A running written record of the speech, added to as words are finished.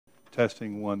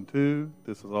Testing 1, 2.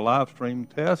 This is a live stream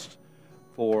test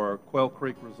for Quail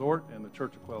Creek Resort and the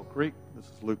Church of Quail Creek. This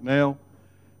is Luke Nail,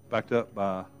 backed up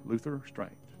by Luther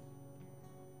Strange.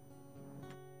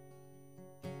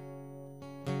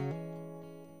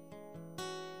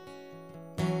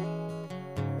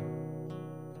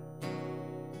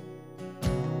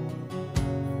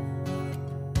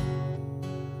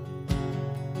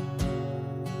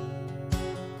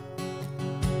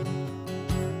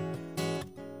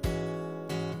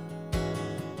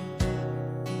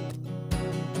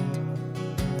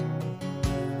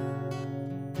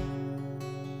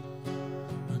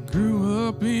 Grew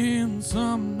up in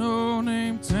some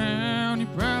no-name town. You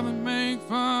probably make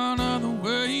fun of the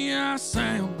way I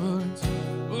sound, but it's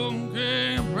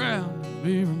okay, I'm proud to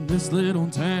be from this little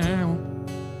town.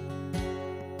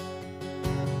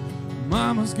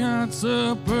 Mama's got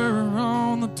supper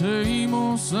on the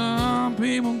table. Some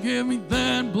people give me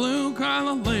that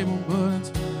blue-collar label, but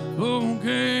it's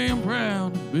okay, I'm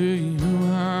proud to be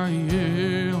who I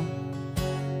am.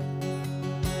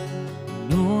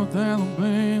 North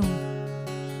Alabama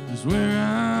is where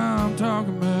I'm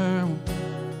talking about,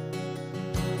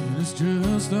 and it's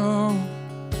just off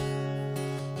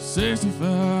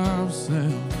 65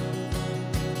 South.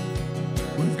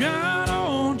 We've got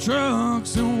old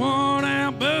trucks and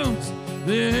worn-out boots.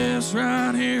 This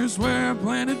right here's where I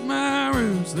planted my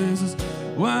roots. This is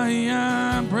why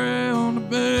I'm proud to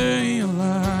be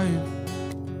alive.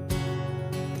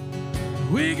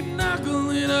 We can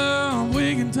knuckle it up,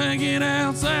 we can take it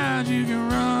outside. You can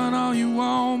run all you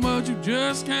want, but you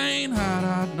just can't hide.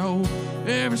 I know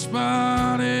every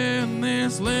spot in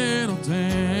this little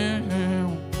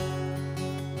town,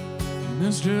 and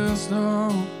it's just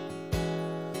all,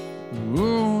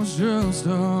 oh, it's just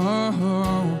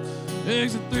all.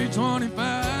 Exit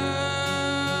 325.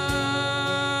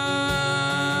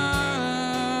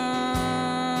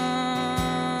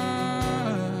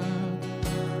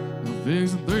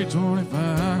 Fixing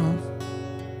 325.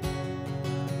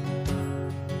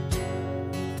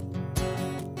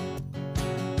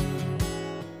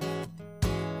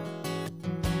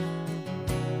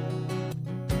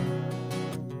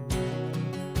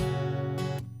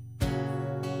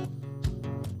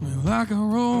 We like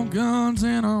our old guns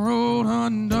and our old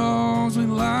hunting dogs. We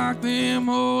like them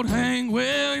old Hank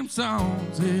Williams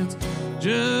songs. It's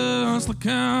just the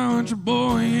country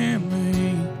boy and me.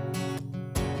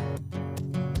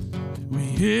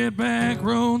 Hit back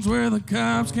roads where the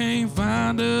cops can't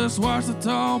find us. Watch the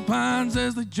tall pines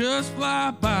as they just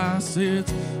fly by.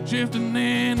 Sits shifting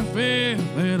in the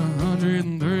fifth at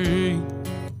 103.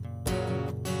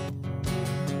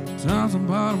 Thompson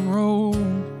Bottom Road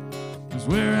is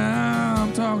where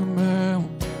I'm talking about,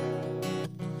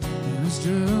 and it's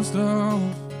just off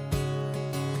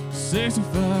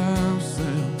 65 South.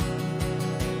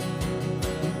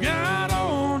 We've got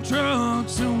old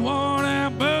trucks and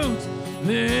worn-out boots.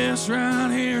 This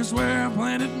right here's where I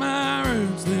planted my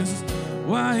roots. This is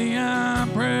why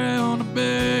I'm proud to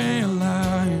be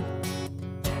alive.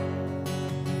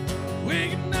 We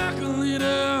can knuckle it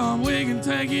up, we can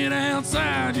take it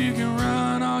outside. You can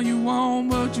run all you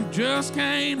want, but you just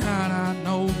can't hide. I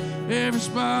know every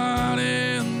spot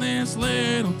in this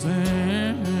little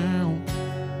town,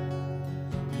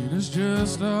 and it's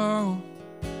just all,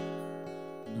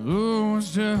 oh,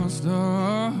 it's just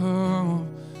all.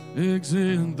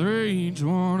 Exit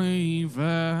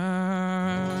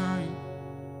 325.